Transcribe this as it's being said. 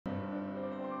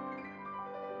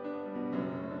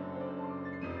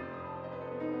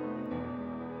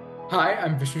Hi,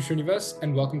 I'm Vishnu Srinivas,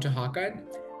 and welcome to Hawkeye.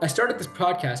 I started this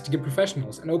podcast to give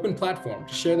professionals an open platform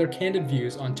to share their candid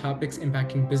views on topics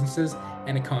impacting businesses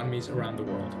and economies around the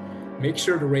world. Make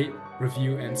sure to rate,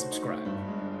 review, and subscribe.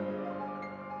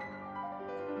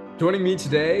 Joining me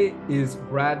today is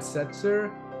Brad Setzer.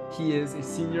 He is a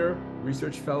senior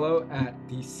research fellow at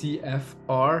the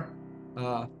CFR.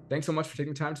 Thanks so much for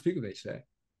taking time to speak with me today.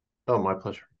 Oh, my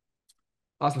pleasure.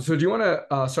 Awesome. So, do you want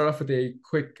to start off with a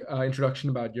quick introduction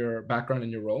about your background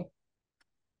and your role?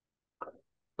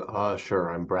 Sure.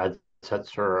 I'm Brad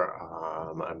Setzer.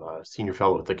 I'm a senior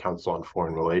fellow at the Council on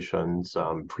Foreign Relations.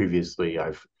 Previously,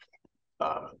 I've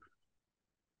uh,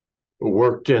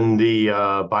 worked in the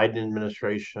Biden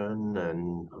administration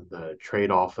and the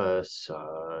trade office,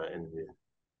 in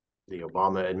the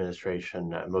Obama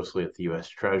administration, mostly at the U.S.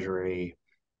 Treasury,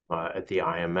 at the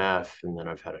IMF, and then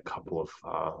I've had a couple of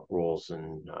roles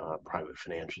in private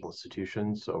financial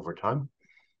institutions over time.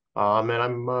 And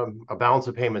I'm a balance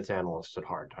of payments analyst at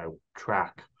heart. I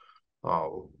track uh,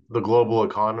 the global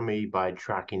economy by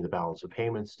tracking the balance of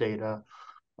payments data.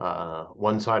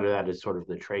 One side of that is sort of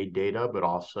the trade data, but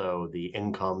also the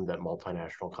income that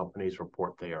multinational companies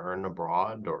report they earn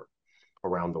abroad or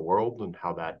around the world and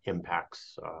how that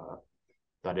impacts,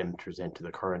 that enters into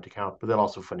the current account, but then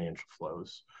also financial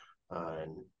flows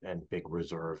and big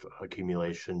reserve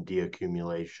accumulation,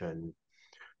 deaccumulation,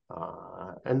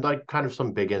 and like kind of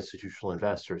some big institutional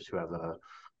investors who have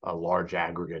a large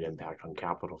aggregate impact on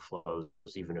capital flows,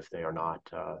 even if they are not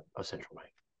a central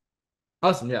bank.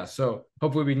 Awesome. Yeah. So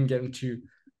hopefully we can get into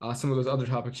some of those other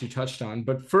topics you touched on.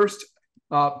 But first,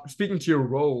 speaking to your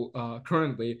role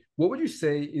currently, what would you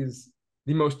say is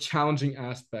the most challenging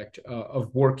aspect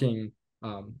of working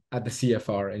at the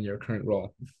CFR in your current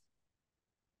role?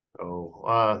 So,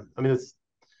 I mean,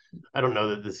 I don't know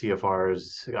that the CFR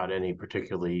has got any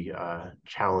particularly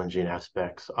challenging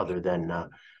aspects other than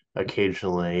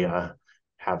occasionally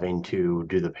having to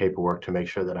do the paperwork to make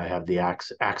sure that I have the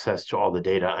access to all the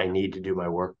data I need to do my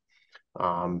work.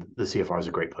 The CFR is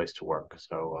a great place to work,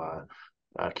 so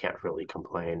I can't really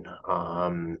complain.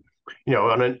 On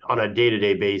a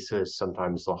day-to-day basis,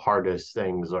 sometimes the hardest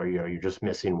things are, you're just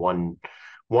missing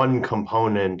one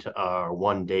component or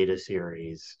one data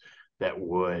series that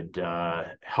would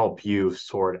help you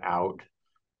sort out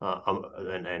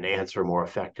and answer more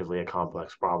effectively a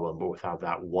complex problem. But without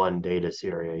that one data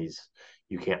series,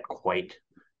 you can't quite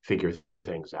figure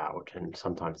things out. And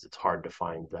sometimes it's hard to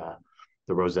find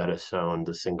the Rosetta Stone,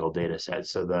 the single data set.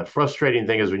 So the frustrating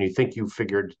thing is when you think you've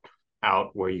figured out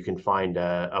where you can find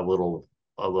a little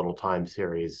time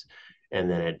series, and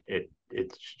then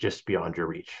it's just beyond your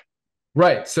reach.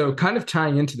 Right. So kind of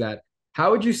tying into that,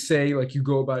 how would you say like you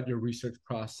go about your research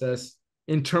process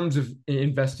in terms of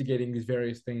investigating these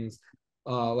various things,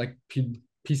 like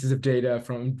pieces of data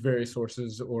from various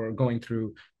sources or going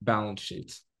through balance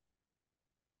sheets?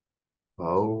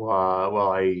 Oh,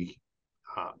 well, I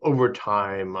over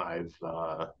time, I've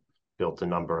built a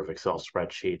number of Excel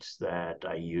spreadsheets that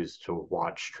I use to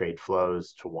watch trade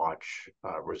flows, to watch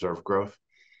reserve growth,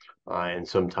 and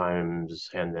sometimes,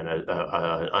 and then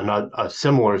a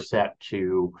similar set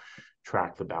to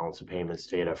track the balance of payments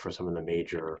data for some of the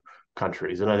major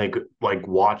countries. And I think like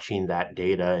watching that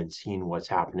data and seeing what's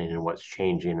happening and what's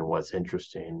changing and what's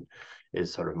interesting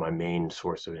is sort of my main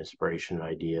source of inspiration and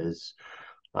ideas.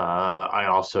 I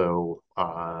also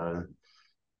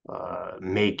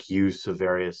make use of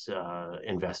various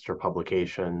investor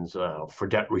publications for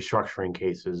debt restructuring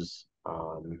cases.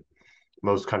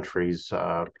 Most countries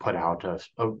put out a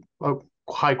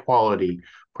high quality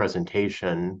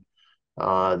presentation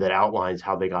that outlines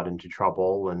how they got into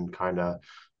trouble and kind of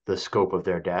the scope of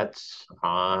their debts.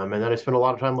 And then I spend a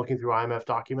lot of time looking through IMF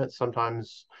documents.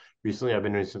 Sometimes recently I've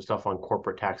been doing some stuff on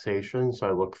corporate taxation, so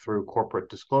I look through corporate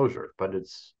disclosures, but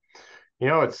it's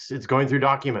going through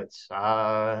documents,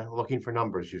 looking for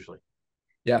numbers usually.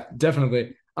 Yeah,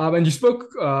 definitely. And you spoke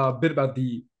a bit about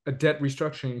the debt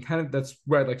restructuring. Kind of that's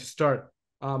where I'd like to start.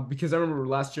 Because I remember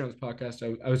last year on this podcast,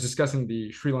 I was discussing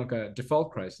the Sri Lanka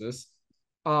default crisis.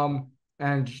 And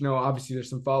obviously there's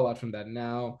some fallout from that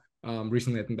now.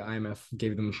 Recently, I think the IMF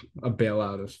gave them a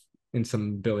bailout of in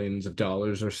some billions of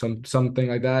dollars or something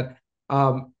like that.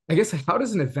 I guess how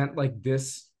does an event like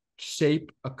this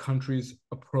shape a country's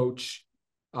approach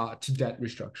to debt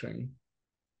restructuring?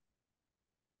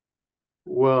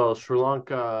 Well, Sri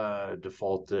Lanka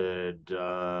defaulted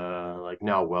like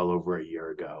now well over a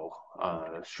year ago.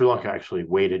 Sri Lanka actually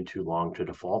waited too long to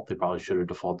default. They probably should have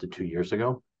defaulted 2 years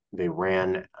ago. They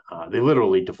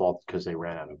literally defaulted because they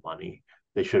ran out of money.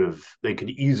 they could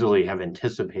easily have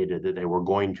anticipated that they were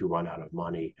going to run out of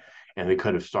money, and they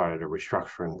could have started a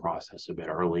restructuring process a bit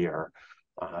earlier,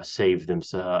 saved them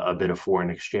a bit of foreign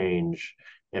exchange,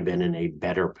 and been in a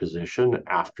better position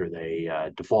after they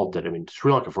defaulted. I mean,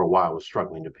 Sri Lanka for a while was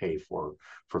struggling to pay for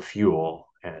fuel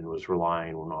and was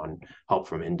relying on help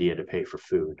from India to pay for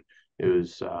food. It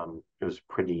was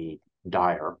pretty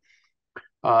dire.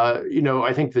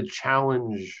 I think the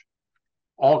challenge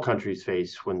all countries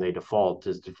face when they default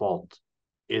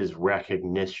is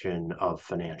recognition of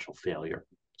financial failure.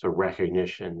 So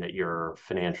recognition that your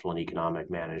financial and economic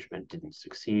management didn't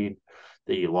succeed,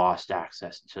 that you lost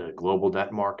access to global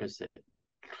debt markets, that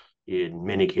in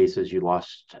many cases you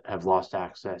have lost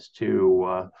access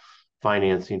to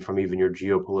financing from even your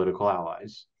geopolitical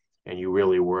allies, and you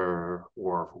really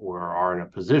are in a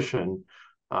position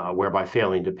whereby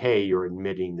failing to pay, you're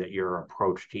admitting that your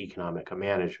approach to economic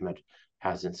management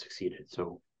hasn't succeeded.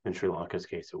 So in Sri Lanka's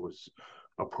case, it was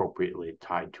appropriately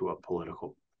tied to a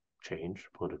political change,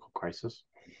 political crisis.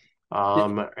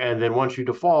 Yeah. And then once you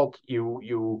default,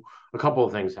 a couple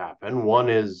of things happen. One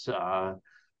is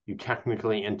you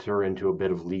technically enter into a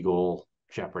bit of legal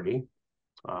jeopardy.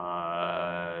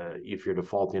 If you're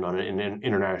defaulting on an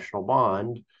international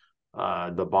bond,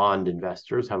 the bond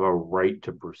investors have a right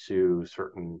to pursue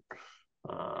certain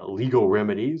legal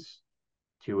remedies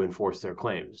to enforce their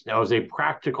claims. Now, as a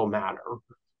practical matter,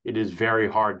 it is very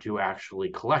hard to actually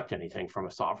collect anything from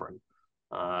a sovereign.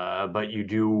 But you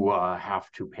do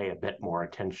have to pay a bit more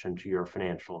attention to your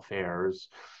financial affairs.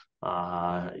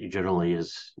 You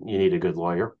need a good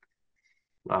lawyer.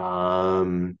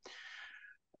 Um,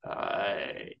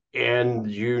 and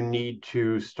you need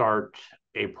to start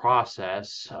a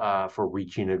process for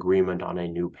reaching agreement on a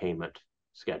new payment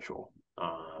schedule.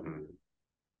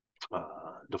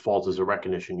 Default is a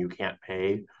recognition you can't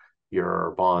pay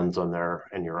your bonds on their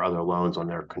and your other loans on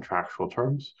their contractual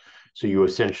terms. So you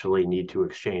essentially need to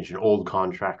exchange an old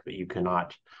contract that you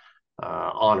cannot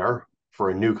honor for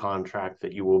a new contract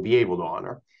that you will be able to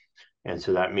honor. And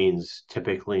so that means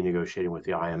typically negotiating with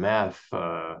the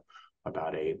IMF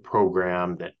about a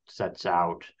program that sets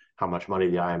out how much money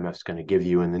the IMF is going to give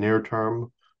you in the near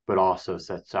term, but also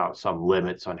sets out some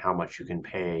limits on how much you can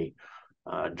pay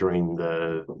during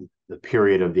the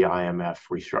period of the IMF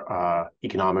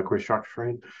economic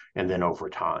restructuring, and then over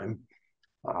time.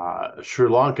 Sri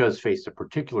Lanka has faced a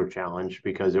particular challenge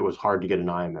because it was hard to get an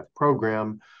IMF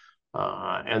program.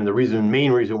 And the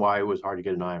main reason why it was hard to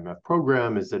get an IMF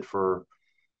program is that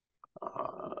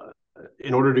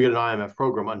in order to get an IMF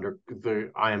program under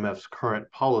the IMF's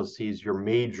current policies, your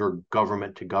major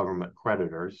government to government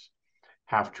creditors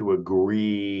have to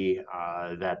agree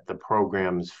that the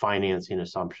program's financing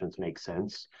assumptions make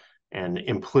sense and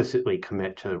implicitly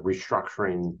commit to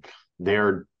restructuring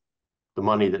the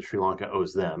money that Sri Lanka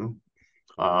owes them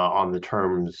on the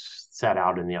terms set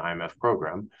out in the IMF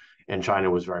program. And China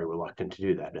was very reluctant to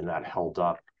do that, and that held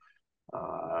up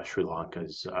Sri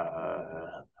Lanka's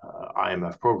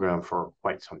IMF program for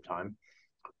quite some time.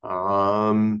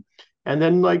 And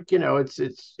then,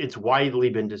 it's widely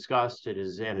been discussed. It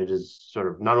is sort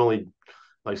of not only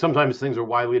like sometimes things are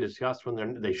widely discussed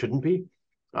when they shouldn't be,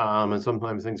 and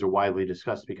sometimes things are widely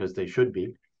discussed because they should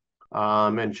be.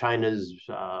 And China's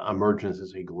emergence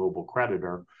as a global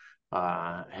creditor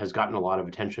has gotten a lot of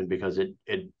attention because it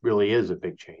really is a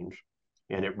big change,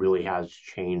 and it really has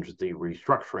changed the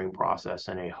restructuring process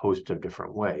in a host of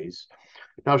different ways.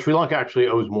 Now, Sri Lanka actually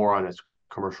owes more on its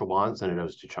commercial bonds than it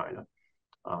owes to China.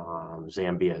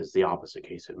 Zambia is the opposite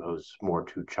case. It owes more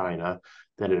to China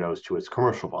than it owes to its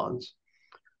commercial bonds.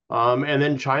 And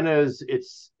then China is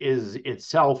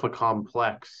itself a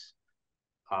complex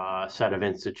set of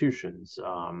institutions.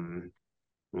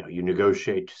 You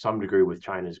negotiate to some degree with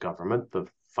China's government, the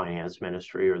finance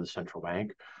ministry or the central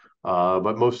bank,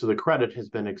 but most of the credit has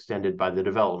been extended by the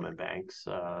development banks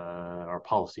or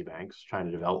policy banks, China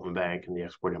Development Bank and the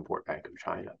Export-Import Bank of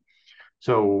China.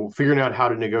 So figuring out how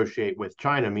to negotiate with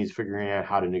China means figuring out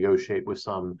how to negotiate with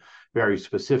some very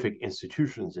specific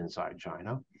institutions inside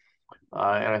China.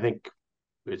 And I think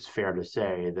it's fair to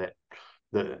say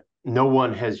that no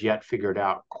one has yet figured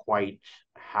out quite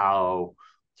how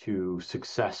to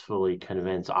successfully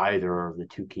convince either of the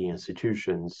two key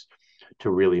institutions to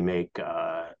really make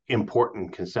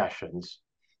important concessions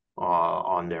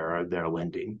on their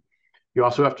lending. You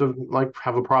also have to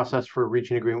have a process for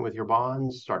reaching agreement with your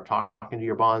bonds, start talking to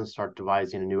your bonds, start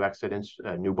devising a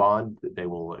new bond that they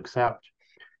will accept.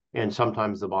 And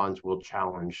sometimes the bonds will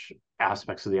challenge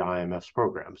aspects of the IMF's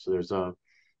program. So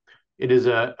it is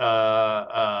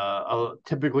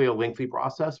typically a lengthy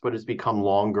process, but it's become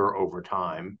longer over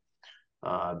time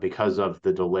because of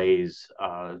the delays.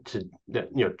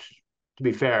 To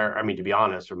be fair, I mean, to be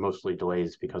honest, are mostly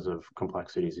delays because of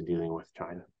complexities in dealing with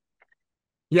China.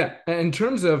 Yeah, in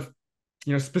terms of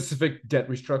specific debt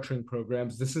restructuring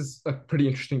programs, this is a pretty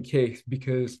interesting case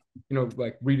because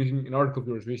like reading an article of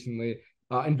yours recently,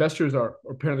 investors are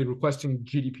apparently requesting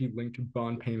GDP linked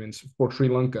bond payments for Sri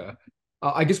Lanka.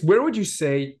 I guess where would you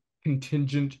say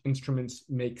contingent instruments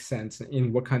make sense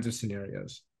in what kinds of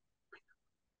scenarios?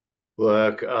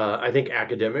 Look, I think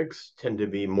academics tend to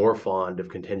be more fond of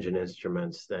contingent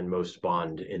instruments than most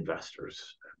bond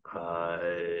investors. Uh,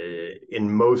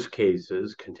 in most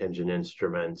cases, contingent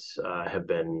instruments have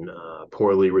been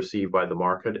poorly received by the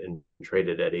market and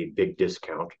traded at a big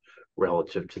discount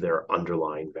relative to their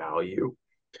underlying value.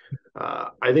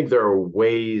 I think there are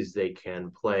ways they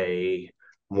can play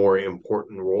more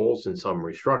important roles in some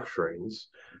restructurings,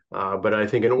 but I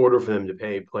think in order for them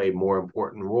to play more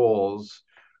important roles,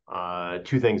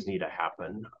 two things need to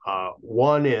happen.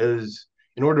 One is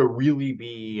in order to really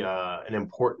be an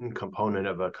important component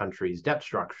of a country's debt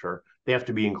structure, they have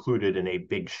to be included in a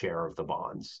big share of the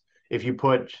bonds. If you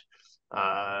put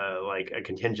like a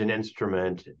contingent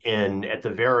instrument in at the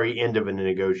very end of a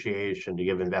negotiation to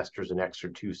give investors an extra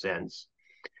 2 cents,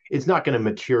 it's not going to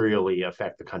materially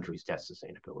affect the country's debt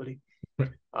sustainability.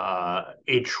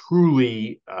 A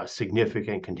truly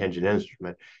significant contingent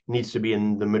instrument needs to be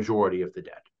in the majority of the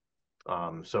debt.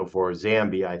 So for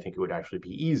Zambia, I think it would actually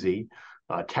be easy,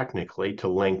 technically, to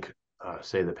link,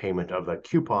 say, the payment of a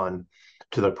coupon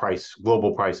to the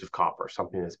global price of copper,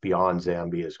 something that's beyond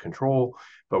Zambia's control,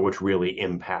 but which really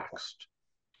impacts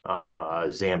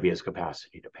Zambia's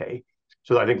capacity to pay.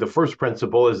 So I think the first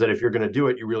principle is that if you're going to do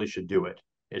it, you really should do it.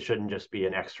 It shouldn't just be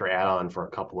an extra add-on for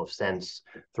a couple of cents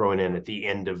thrown in at the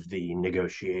end of the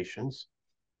negotiations.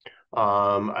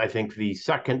 I think the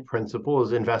second principle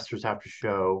is investors have to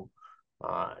show,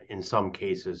 in some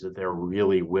cases, that they're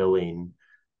really willing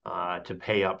to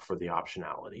pay up for the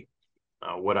optionality.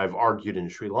 What I've argued in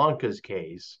Sri Lanka's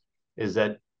case is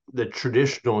that the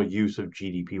traditional use of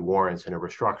GDP warrants in a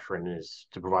restructuring is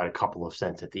to provide a couple of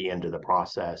cents at the end of the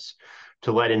process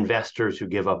to let investors who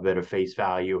give up a bit of face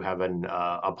value have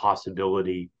a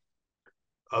possibility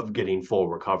of getting full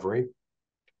recovery.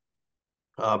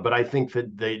 But I think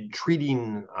that the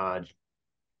treating,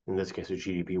 in this case, a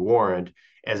GDP warrant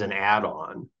as an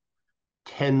add-on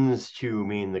tends to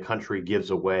mean the country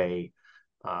gives away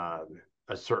a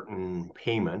certain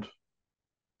payment,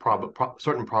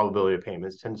 certain probability of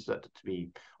payments tends to be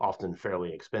often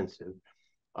fairly expensive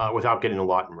without getting a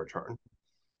lot in return.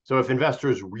 So if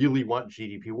investors really want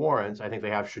GDP warrants, I think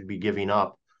they should be giving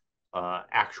up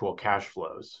actual cash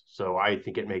flows. So I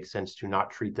think it makes sense to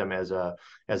not treat them as a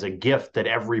gift that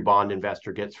every bond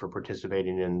investor gets for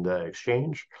participating in the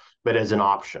exchange, but as an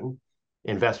option.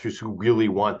 Investors who really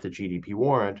want the GDP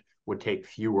warrant would take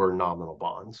fewer nominal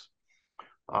bonds.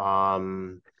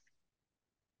 And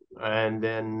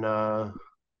then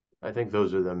I think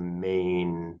those are the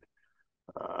main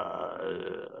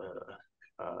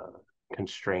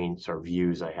constraints or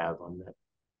views I have on that.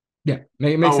 Yeah,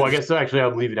 makes I sense. guess actually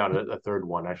I'll leave it out a third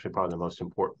one. Actually, probably the most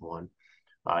important one.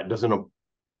 It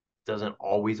doesn't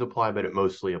always apply, but it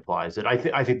mostly applies.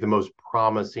 I think the most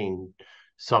promising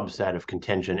subset of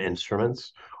contingent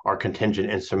instruments are contingent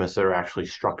instruments that are actually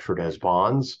structured as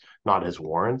bonds, not as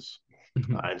warrants.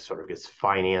 And sort of gets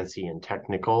financy and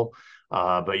technical.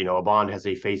 But a bond has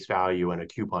a face value and a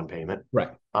coupon payment,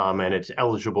 Right. and it's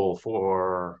eligible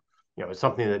for it's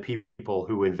something that people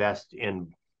who invest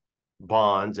in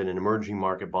bonds and in emerging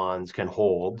market bonds can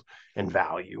hold and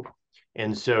value.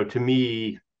 And so, to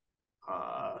me,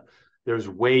 there's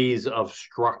ways of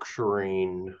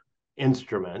structuring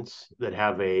instruments that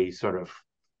have a sort of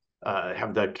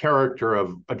have the character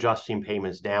of adjusting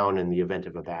payments down in the event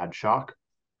of a bad shock,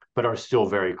 but are still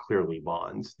very clearly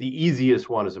bonds. The easiest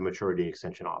one is a maturity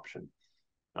extension option.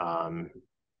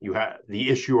 The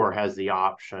issuer has the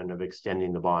option of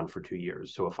extending the bond for 2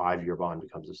 years. So a 5-year bond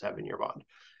becomes a 7-year bond.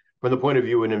 From the point of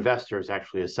view of an investor, it's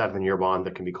actually a 7-year bond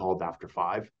that can be called after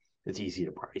 5. It's easy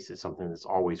to price. It's something that's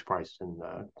always priced in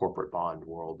the corporate bond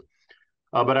world.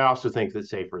 But I also think that,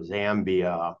 say, for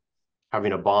Zambia,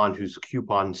 having a bond whose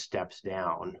coupon steps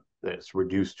down, that's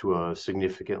reduced to a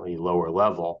significantly lower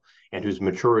level, and whose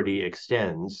maturity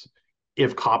extends,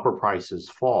 if copper prices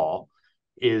fall,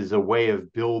 is a way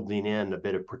of building in a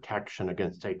bit of protection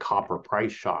against a copper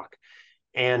price shock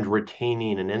and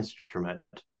retaining an instrument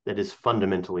that is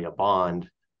fundamentally a bond,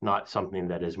 not something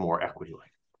that is more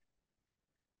equity-like.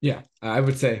 Yeah, that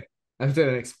makes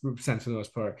sense for the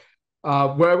most part.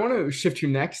 Where I want to shift to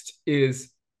next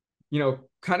is,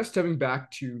 kind of stepping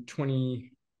back to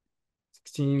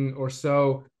 2016 or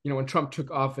so, when Trump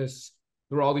took office,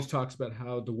 there were all these talks about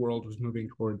how the world was moving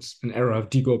towards an era of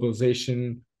deglobalization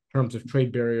in terms of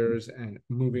trade barriers and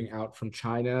moving out from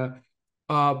China.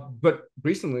 But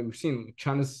recently, we've seen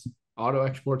China's auto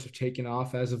exports have taken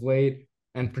off as of late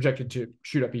and projected to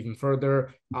shoot up even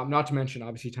further. Not to mention,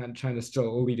 obviously, China's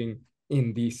still leading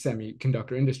in the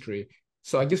semiconductor industry.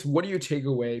 So, I guess, what do you take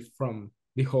away from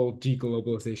the whole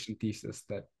deglobalization thesis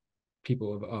that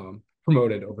people have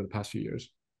promoted over the past few years?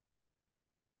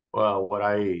 Well, what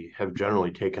I have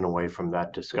generally taken away from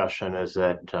that discussion is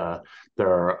that there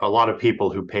are a lot of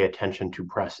people who pay attention to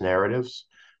press narratives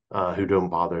who don't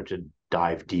bother to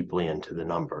dive deeply into the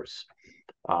numbers.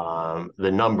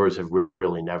 The numbers have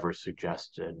really never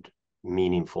suggested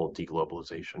meaningful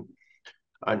deglobalization.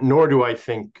 Nor do I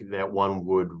think that one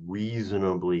would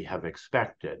reasonably have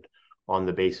expected on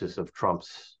the basis of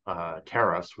Trump's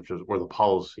tariffs, which were the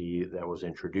policy that was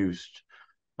introduced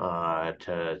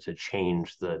to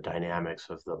change the dynamics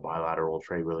of the bilateral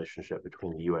trade relationship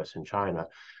between the U.S. and China,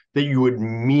 that you would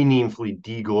meaningfully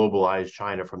deglobalize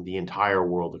China from the entire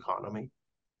world economy.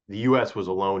 The U.S. was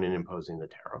alone in imposing the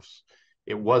tariffs.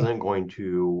 It wasn't going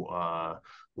to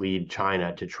lead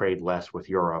China to trade less with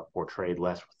Europe or trade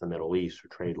less with the Middle East or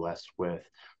trade less with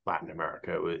Latin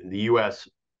America. The U.S.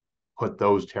 put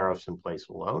those tariffs in place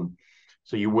alone.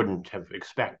 So you wouldn't have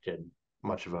expected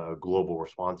much of a global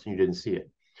response, and you didn't see it.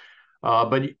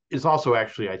 But it's also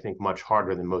actually, I think, much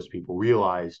harder than most people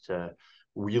realize to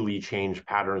really change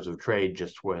patterns of trade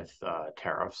just with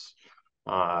tariffs.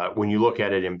 When you look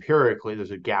at it empirically,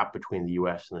 there's a gap between the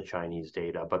US and the Chinese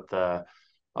data, but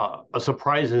a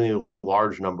surprisingly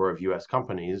large number of US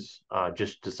companies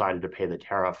just decided to pay the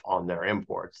tariff on their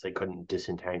imports. They couldn't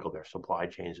disentangle their supply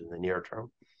chains in the near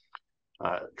term.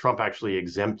 Trump actually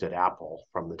exempted Apple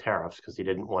from the tariffs because he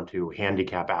didn't want to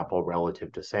handicap Apple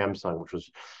relative to Samsung, which was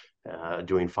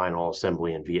doing final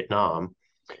assembly in Vietnam.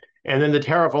 And then the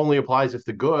tariff only applies if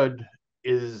the good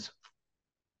is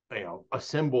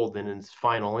assembled in its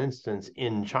final instance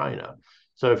in China.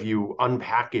 So if you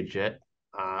unpackage it,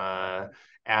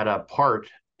 add a part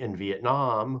in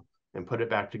Vietnam and put it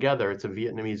back together, it's a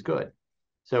Vietnamese good.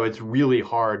 So it's really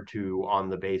hard to, on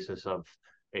the basis of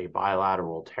a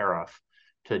bilateral tariff,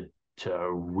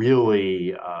 to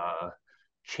really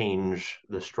change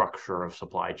the structure of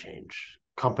supply chains.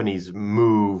 Companies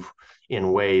move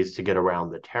in ways to get around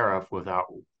the tariff without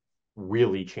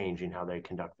really changing how they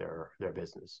conduct their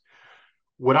business.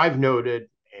 What I've noted,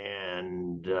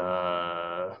 and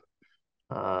I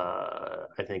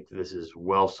think this is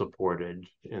well supported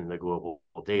in the global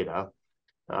data,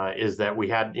 is that we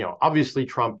had, obviously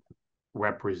Trump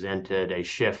represented a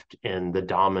shift in the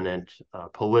dominant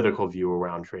political view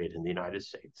around trade in the United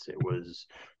States. It was,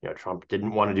 Trump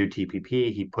didn't want to do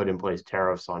TPP. He put in place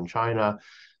tariffs on China.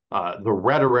 The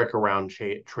rhetoric around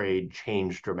trade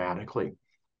changed dramatically.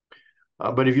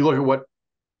 But if you look at what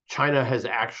China has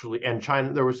actually, and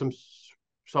China, there were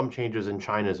some changes in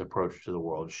China's approach to the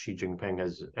world. Xi Jinping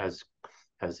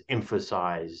has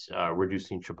emphasized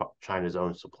reducing China's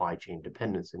own supply chain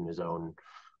dependence in his own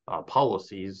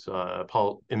policies,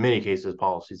 in many cases,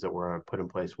 policies that were put in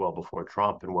place well before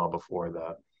Trump and well before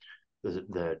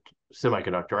the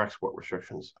semiconductor export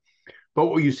restrictions. But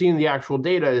what you see in the actual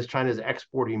data is China is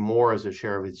exporting more as a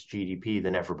share of its GDP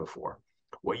than ever before.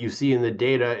 What you see in the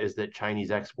data is that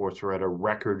Chinese exports are at a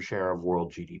record share of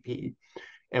world GDP.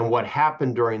 And what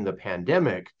happened during the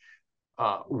pandemic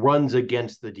runs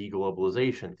against the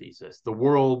deglobalization thesis. The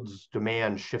world's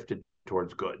demand shifted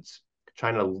towards goods.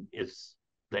 China is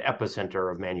the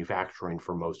epicenter of manufacturing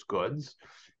for most goods.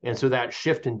 And so that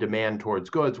shift in demand towards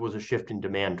goods was a shift in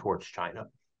demand towards China.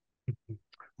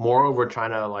 Moreover,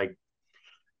 China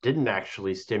didn't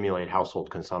actually stimulate household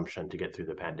consumption to get through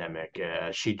the pandemic.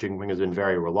 Xi Jinping has been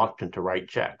very reluctant to write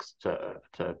checks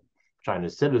to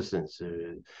China's citizens,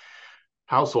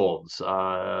 households.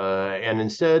 And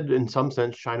instead, in some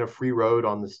sense, China free rode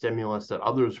on the stimulus that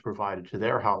others provided to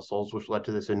their households, which led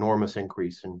to this enormous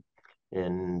increase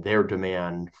in their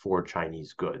demand for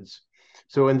Chinese goods.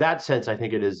 So in that sense, I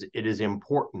think it is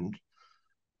important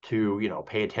to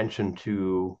pay attention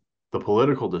to the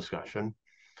political discussion,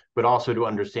 but also to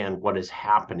understand what is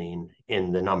happening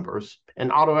in the numbers.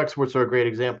 And auto exports are a great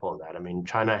example of that. I mean,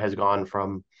 China has gone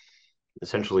from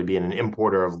essentially being an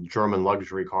importer of German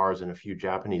luxury cars and a few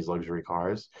Japanese luxury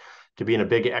cars to being a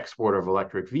big exporter of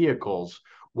electric vehicles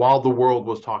while the world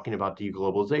was talking about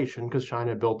deglobalization, because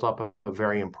China built up a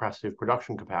very impressive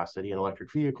production capacity in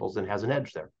electric vehicles and has an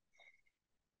edge there.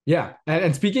 Yeah.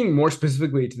 And speaking more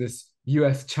specifically to this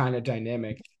US-China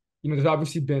dynamic, there's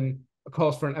obviously been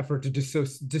calls for an effort to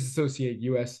disassociate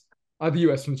US the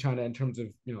U.S. from China in terms of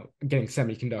getting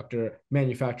semiconductor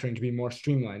manufacturing to be more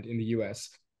streamlined in the U.S.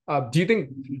 Do you think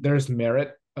there's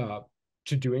merit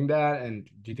to doing that, and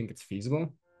do you think it's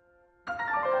feasible?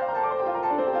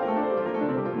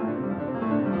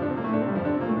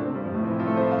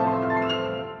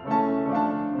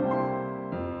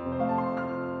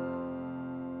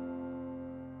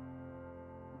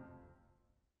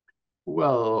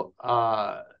 Well,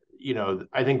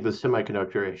 I think the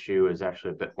semiconductor issue is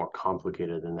actually a bit more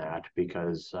complicated than that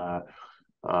because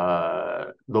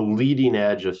the leading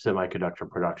edge of semiconductor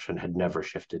production had never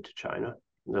shifted to China.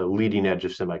 The leading edge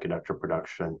of semiconductor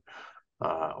production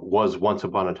was once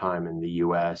upon a time in the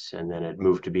US, and then it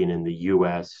moved to being in the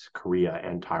US, Korea,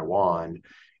 and Taiwan.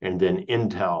 And then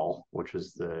Intel, which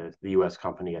is the US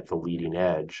company at the leading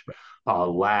edge,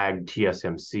 lagged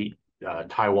TSMC,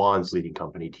 Taiwan's leading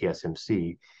company,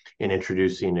 TSMC, in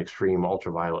introducing extreme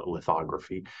ultraviolet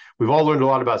lithography. We've all learned a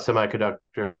lot about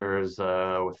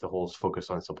semiconductors with the whole focus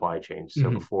on supply chains. So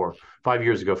Mhm. before 5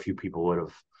 years ago, few people would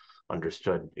have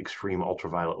understood extreme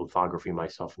ultraviolet lithography,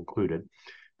 myself included.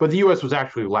 But the US was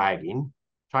actually lagging.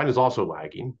 China's also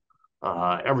lagging.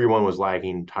 Everyone was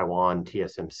lagging Taiwan,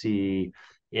 TSMC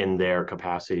in their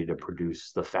capacity to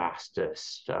produce the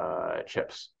fastest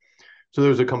chips. So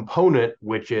there's a component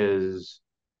which is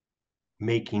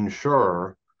making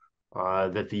sure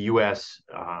that the US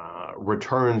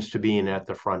returns to being at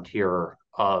the frontier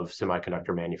of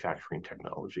semiconductor manufacturing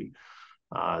technology,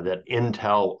 that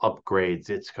Intel upgrades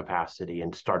its capacity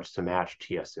and starts to match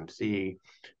TSMC,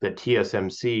 that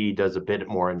TSMC does a bit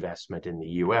more investment in the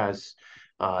US.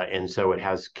 And so it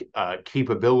has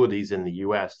capabilities in the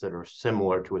US that are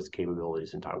similar to its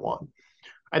capabilities in Taiwan.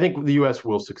 I think the US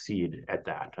will succeed at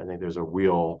that. I think there's a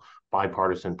real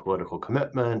bipartisan political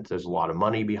commitment. There's a lot of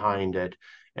money behind it.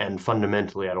 And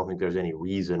fundamentally, I don't think there's any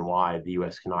reason why the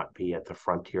US cannot be at the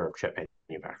frontier of chip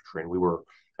manufacturing. We were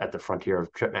at the frontier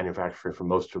of chip manufacturing for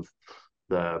most of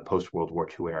the post-World War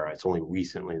II era. It's only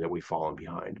recently that we've fallen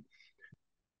behind.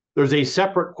 There's a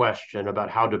separate question about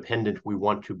how dependent we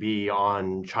want to be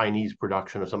on Chinese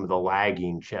production of some of the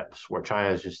lagging chips, where China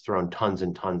has just thrown tons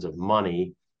and tons of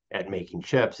money at making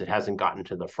chips. It hasn't gotten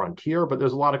to the frontier, but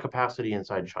there's a lot of capacity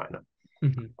inside China.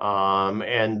 Mhm.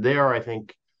 And there, I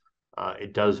think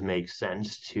it does make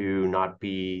sense to not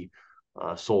be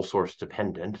sole source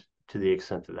dependent to the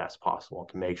extent that that's possible,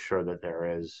 to make sure that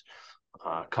there is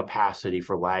capacity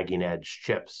for lagging edge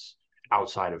chips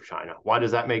outside of China. Why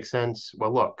does that make sense?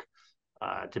 Well, look,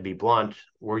 to be blunt,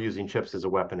 we're using chips as a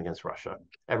weapon against Russia.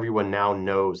 Everyone now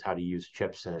knows how to use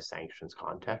chips in a sanctions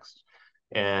context.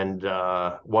 And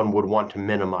one would want to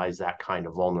minimize that kind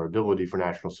of vulnerability for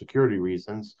national security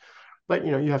reasons. But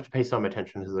you have to pay some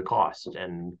attention to the cost.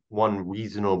 And one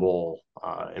reasonable,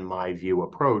 in my view,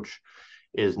 approach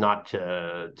is not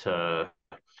to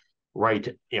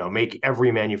make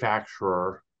every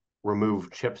manufacturer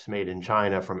remove chips made in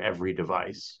China from every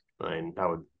device. And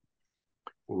that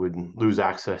would lose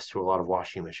access to a lot of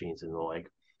washing machines and the like.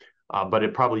 But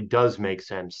it probably does make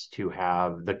sense to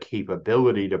have the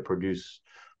capability to produce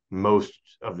most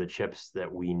of the chips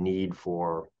that we need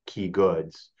for key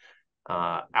goods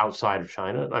outside of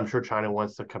China. I'm sure China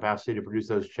wants the capacity to produce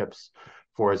those chips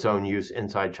for its own use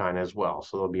inside China as well.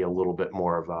 So there'll be a little bit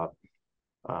more of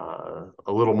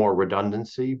a little more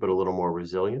redundancy, but a little more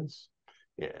resilience.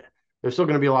 Yeah. There's still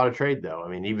going to be a lot of trade, though. I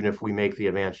mean, even if we make the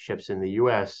advanced chips in the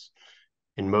US,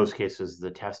 in most cases,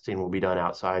 the testing will be done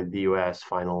outside the US.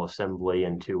 Final assembly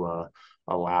into a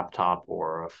laptop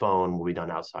or a phone will be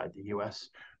done outside the US.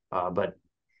 But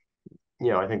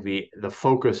I think the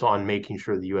focus on making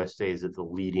sure the US stays at the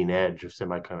leading edge of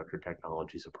semiconductor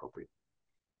technology is appropriate.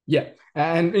 Yeah,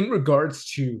 and in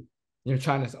regards to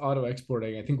China's auto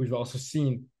exporting, I think we've also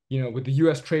seen with the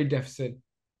U.S. trade deficit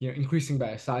increasing by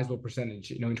a sizable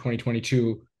percentage in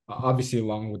 2022, obviously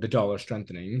along with the dollar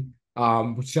strengthening.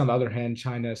 We see on the other hand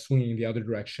China swinging the other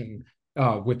direction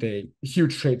with a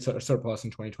huge trade surplus in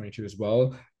 2022 as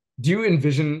well. Do you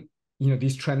envision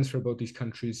these trends for both these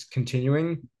countries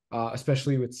continuing,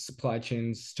 especially with supply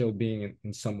chains still being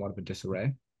in somewhat of a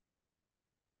disarray?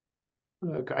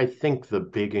 Look, I think the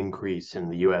big increase in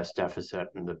the US deficit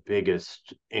and the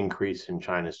biggest increase in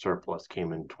China's surplus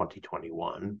came in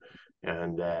 2021,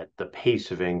 and that the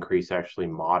pace of increase actually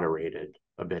moderated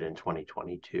a bit in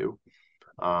 2022.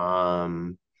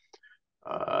 Um,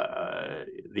 the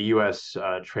U.S.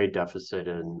 Trade deficit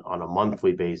on a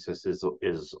monthly basis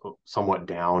is somewhat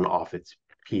down off its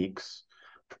peaks,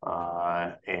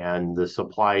 and the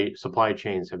supply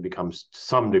chains have become to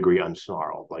some degree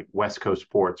unsnarled. Like West Coast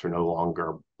ports are no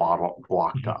longer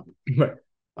blocked up. Right.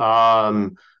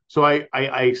 Um, So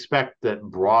I expect that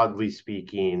broadly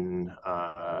speaking,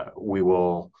 we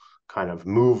will kind of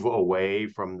move away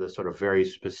from the sort of very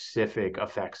specific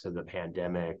effects of the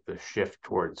pandemic, the shift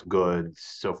towards goods,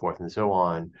 so forth and so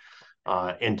on,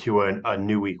 into a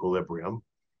new equilibrium.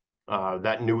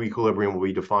 That new equilibrium will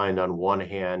be defined on one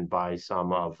hand by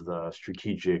some of the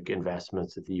strategic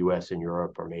investments that the US and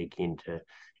Europe are making to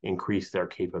increase their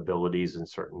capabilities in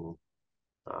certain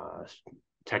uh,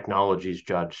 technologies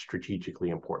judged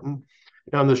strategically important.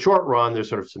 Now, in the short run, there's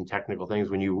sort of some technical things.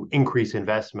 When you increase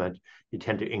investment, you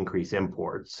tend to increase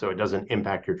imports. So it doesn't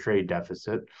impact your trade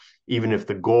deficit, even if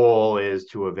the goal is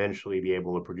to eventually be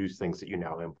able to produce things that you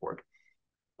now import.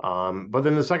 But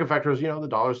then the second factor is, the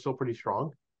dollar is still pretty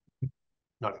strong,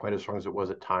 not quite as strong as it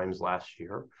was at times last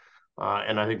year.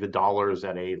 And I think the dollar is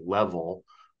at a level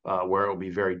where it will be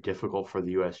very difficult for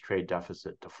the US trade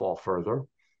deficit to fall further.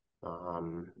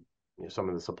 Um, some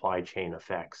of the supply chain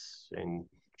effects and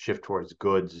shift towards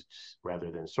goods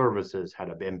rather than services had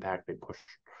an impact. They pushed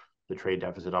the trade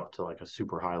deficit up to like a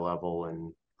super high level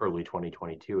in early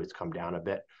 2022. It's come down a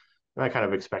bit. And I kind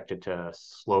of expect it to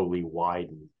slowly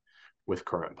widen with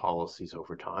current policies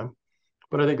over time.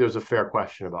 But I think there's a fair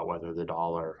question about whether the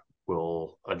dollar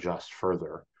will adjust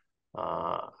further.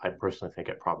 I personally think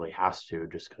it probably has to,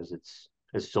 just because it's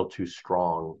still too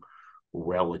strong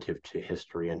relative to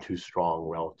history and too strong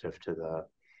relative to the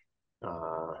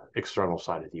external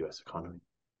side of the U.S. economy.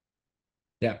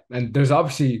 Yeah, and there's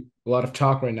obviously a lot of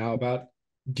talk right now about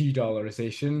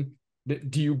de-dollarization.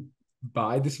 Do you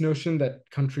buy this notion that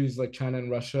countries like China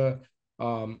and Russia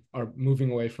are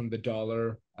moving away from the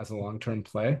dollar as a long-term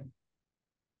play?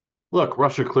 Look,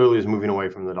 Russia clearly is moving away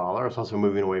from the dollar. It's also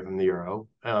moving away from the euro,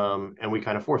 and we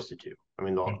kind of forced it to. I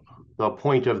mean, the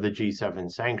point of the G7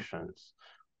 sanctions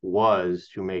was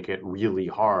to make it really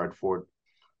hard for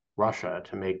Russia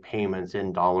to make payments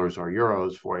in dollars or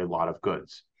euros for a lot of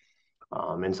goods.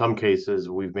 In some cases,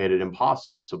 we've made it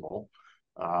impossible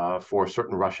for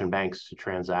certain Russian banks to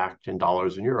transact in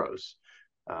dollars and euros.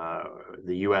 Uh,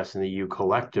 the US and the EU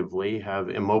collectively have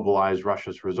immobilized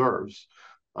Russia's reserves.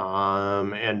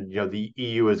 And the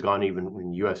EU has gone even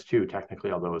in US too,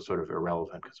 technically, although it's sort of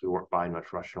irrelevant because we weren't buying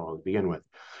much Russian oil to begin with.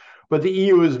 But the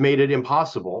EU has made it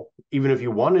impossible, even if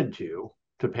you wanted to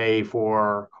pay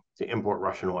to import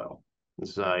Russian oil.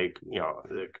 It's like,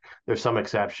 there's some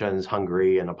exceptions,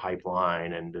 Hungary and a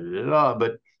pipeline and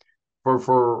but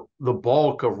for the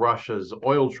bulk of Russia's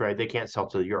oil trade, they can't sell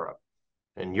to Europe.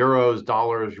 And euros,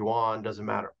 dollars, yuan, doesn't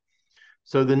matter.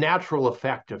 So the natural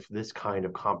effect of this kind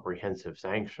of comprehensive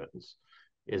sanctions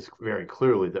is very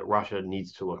clearly that Russia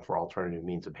needs to look for alternative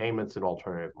means of payments and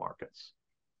alternative markets.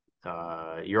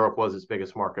 Europe was its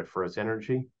biggest market for its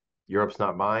energy. Europe's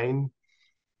not buying.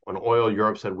 On oil,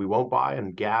 Europe said we won't buy,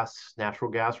 and gas,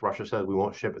 natural gas, Russia said we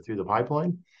won't ship it through the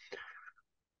pipeline.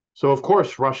 So of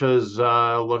course, Russia's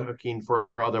looking for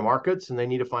other markets, and they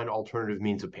need to find alternative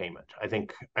means of payment. I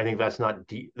think that's not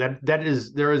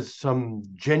there is some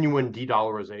genuine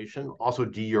de-dollarization, also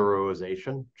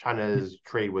de-euroization. China's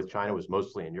trade with China was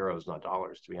mostly in euros, not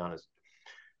dollars, to be honest.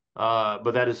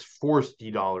 But that is forced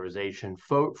de-dollarization,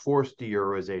 forced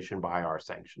de-euroization by our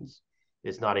sanctions.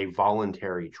 It's not a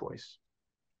voluntary choice.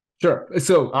 Sure.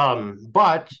 So,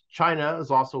 But China is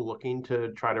also looking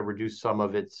to try to reduce some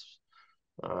of its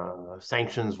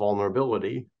sanctions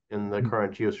vulnerability in the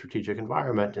current geostrategic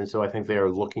environment. And so I think they are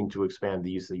looking to expand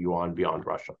the use of the yuan beyond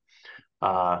Russia.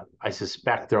 I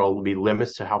suspect there will be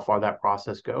limits to how far that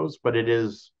process goes, but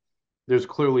there's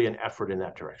clearly an effort in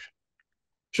that direction.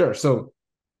 sure. So,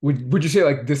 would you say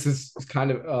like this is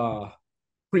kind of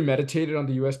premeditated on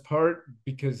the US part?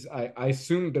 Because I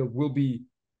assume there will be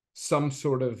some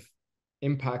sort of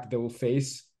impact they will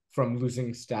face from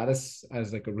losing status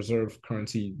as like a reserve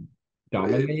currency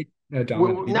dominant.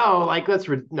 No, like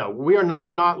no, we are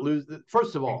not losing.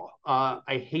 First of all,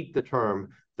 I hate the term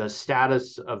the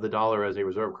status of the dollar as a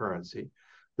reserve currency.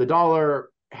 The dollar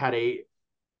had a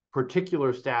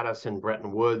particular status in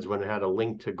Bretton Woods when it had a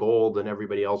link to gold and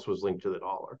everybody else was linked to the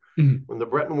dollar. Mhm. When the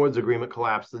Bretton Woods agreement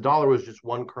collapsed, the dollar was just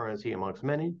one currency amongst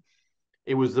many.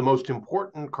 It was the most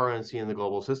important currency in the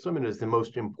global system. It is the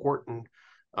most important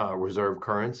reserve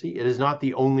currency. It is not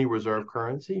the only reserve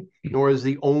currency, nor is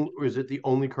it the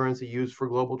only currency used for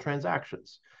global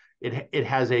transactions. It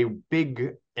has an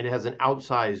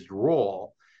outsized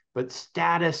role, but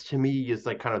status to me is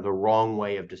like kind of the wrong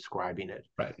way of describing it.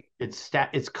 Right.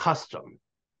 It's custom,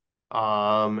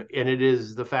 and it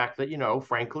is the fact that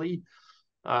frankly,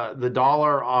 the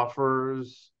dollar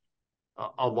offers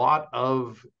a lot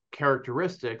of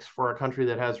characteristics for a country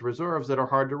that has reserves that are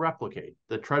hard to replicate.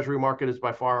 The treasury market is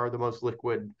by far the most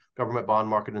liquid government bond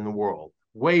market in the world.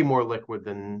 way more liquid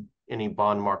than any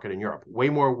bond market in Europe, way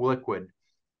more liquid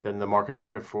than the market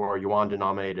for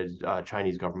yuan-denominated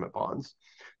Chinese government bonds.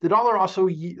 The dollar also,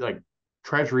 like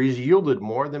treasuries, yielded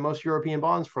more than most European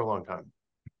bonds for a long time.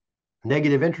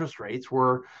 Negative interest rates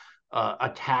were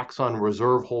a tax on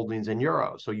reserve holdings in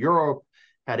euro. So Europe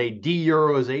had a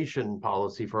de-euroization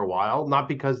policy for a while, not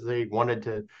because they wanted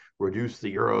to reduce the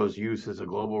euro's use as a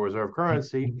global reserve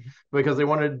currency, because they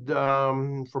wanted,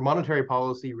 for monetary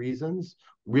policy reasons,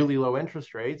 really low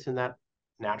interest rates, and that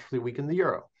naturally weakened the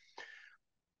euro.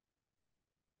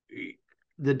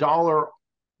 The dollar,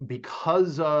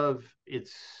 because of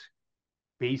its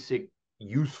basic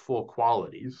useful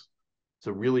qualities, it's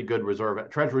a really good reserve.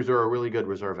 Treasuries are a really good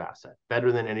reserve asset,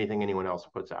 better than anything anyone else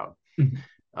puts out.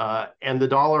 And the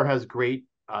dollar has great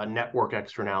network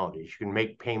externalities. You can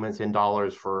make payments in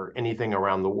dollars for anything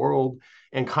around the world.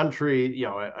 And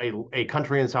a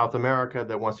country in South America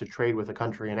that wants to trade with a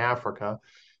country in Africa,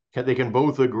 they can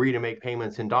both agree to make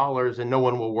payments in dollars, and no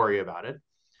one will worry about it.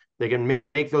 They can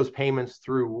make those payments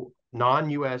through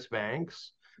non-U.S.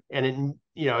 banks, and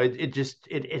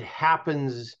it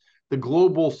happens. The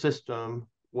global system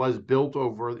was built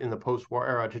over in the post-war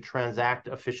era to transact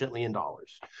efficiently in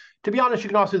dollars. To be honest, you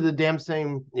can also do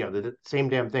the same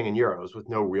damn thing in euros with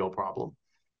no real problem.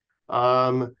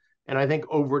 And I think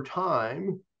over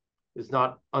time, it's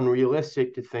not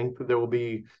unrealistic to think that there will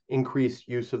be increased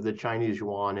use of the Chinese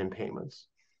yuan in payments.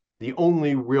 The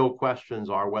only real questions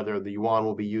are whether the yuan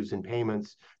will be used in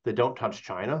payments that don't touch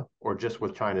China or just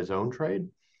with China's own trade,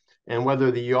 and whether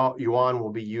the yuan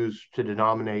will be used to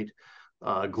denominate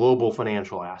global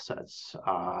financial assets,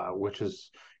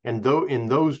 in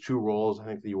those two roles, I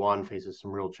think the yuan faces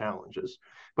some real challenges.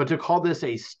 But to call this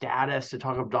a status, to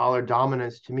talk of dollar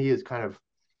dominance, to me is kind of,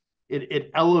 it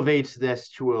elevates this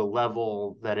to a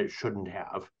level that it shouldn't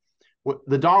have.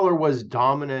 The dollar was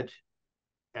dominant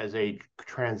as a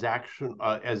transaction,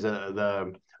 as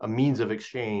a means of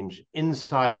exchange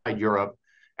inside Europe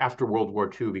after World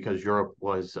War II, because Europe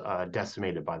was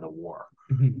decimated by the war.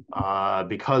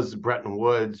 Because Bretton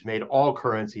Woods made all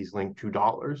currencies linked to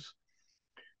dollars.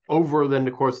 Over then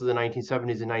the course of the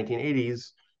 1970s and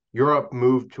 1980s, Europe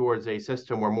moved towards a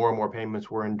system where more and more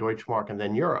payments were in Deutschmark and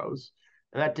then euros.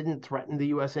 And that didn't threaten the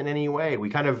US in any way. We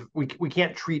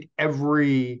can't treat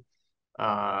every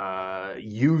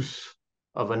use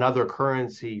of another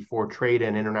currency for trade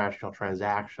and international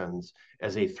transactions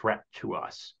as a threat to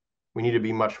us. We need to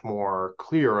be much more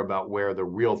clear about where the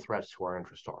real threats to our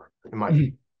interests are, in my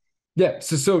view. Yeah.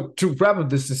 So to wrap up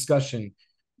this discussion,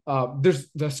 there's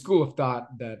the school of thought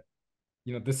that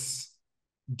this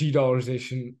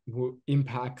de-dollarization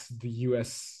impacts the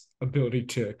U.S. ability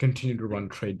to continue to run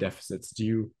trade deficits. Do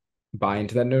you buy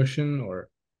into that notion, or?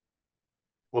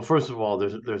 Well, first of all,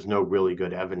 there's no really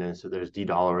good evidence that there's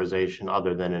de-dollarization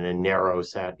other than in a narrow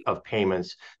set of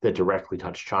payments that directly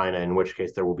touch China, in which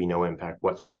case there will be no impact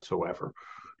whatsoever.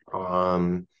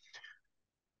 The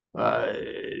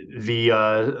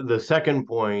second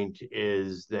point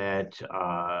is that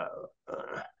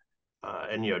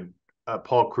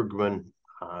Paul Krugman,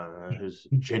 who's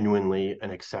genuinely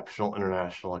an exceptional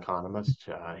international economist,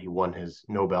 he won his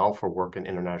Nobel for work in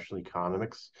international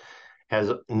economics,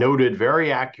 has noted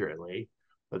very accurately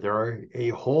that there are a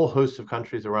whole host of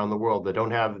countries around the world that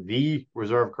don't have the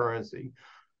reserve currency,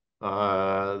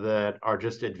 that are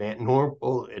just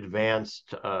normal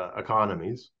advanced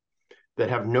economies that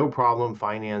have no problem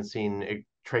financing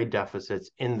trade deficits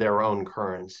in their own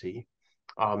currency,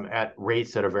 at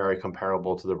rates that are very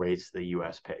comparable to the rates the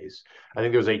US pays. I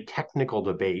think there's a technical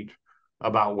debate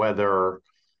about whether,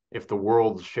 if the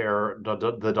world share,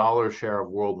 the dollar share of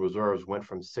world reserves went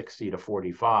from 60 to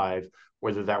 45,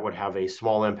 whether that would have a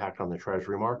small impact on the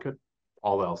treasury market,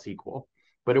 all else equal.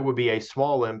 But it would be a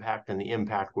small impact, and the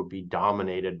impact would be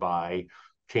dominated by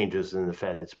changes in the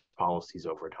Fed's policies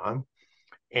over time.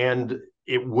 And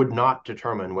it would not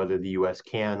determine whether the US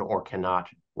can or cannot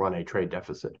run a trade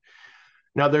deficit.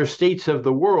 Now, there are states of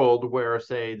the world where,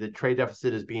 say, the trade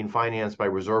deficit is being financed by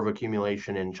reserve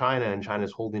accumulation in China, and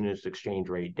China's holding its exchange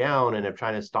rate down. And if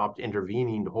China stopped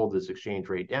intervening to hold this exchange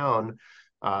rate down,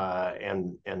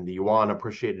 and the yuan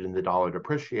appreciated and the dollar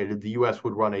depreciated, the US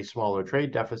would run a smaller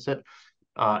trade deficit,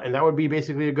 and that would be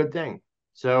basically a good thing.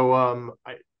 So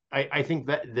I think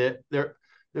that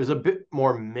there's a bit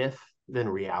more myth than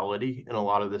reality in a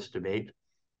lot of this debate.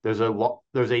 There's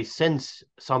a sense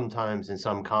sometimes in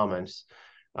some comments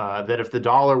that if the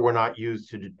dollar were not used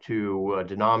to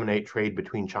denominate trade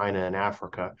between China and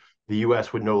Africa, the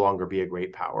U.S. would no longer be a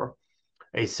great power.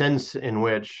 A sense in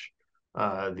which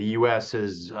The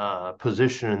US's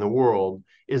position in the world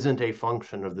isn't a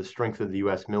function of the strength of the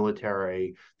US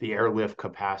military, the airlift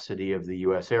capacity of the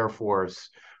US Air Force,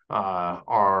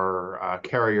 our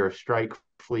carrier strike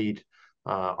fleet,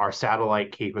 our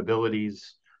satellite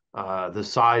capabilities, the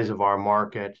size of our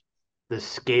market, the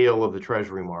scale of the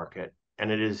treasury market. And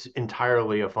it is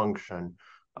entirely a function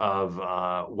of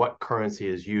what currency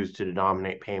is used to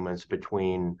denominate payments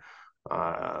between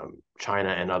China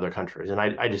and other countries. And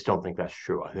I just don't think that's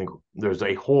true. I think there's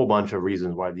a whole bunch of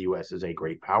reasons why the US is a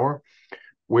great power.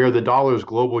 Where the dollar's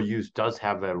global use does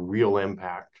have a real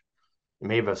impact, it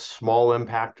may have a small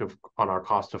impact on our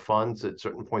cost of funds at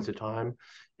certain points of time.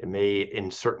 It may,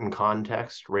 in certain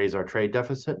contexts, raise our trade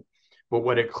deficit. But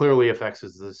what it clearly affects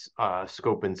is this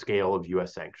scope and scale of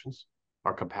US sanctions,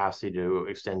 our capacity to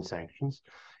extend sanctions.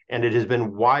 And it has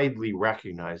been widely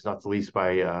recognized, not the least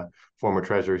by former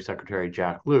Treasury Secretary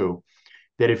Jack Lew,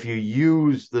 that if you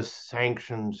use the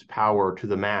sanctions power to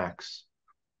the max,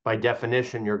 by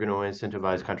definition, you're going to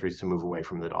incentivize countries to move away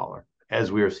from the dollar,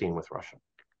 as we are seeing with Russia.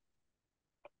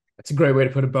 That's a great way to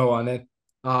put a bow on it.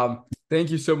 Thank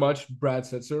you so much, Brad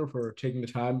Setzer, for taking the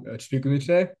time to speak with me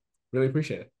today. Really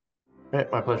appreciate it. Hey,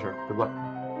 my pleasure. Good luck.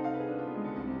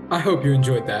 I hope you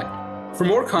enjoyed that. For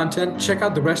more content, check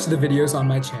out the rest of the videos on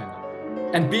my channel.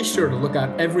 And be sure to look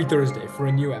out every Thursday for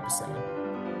a new episode.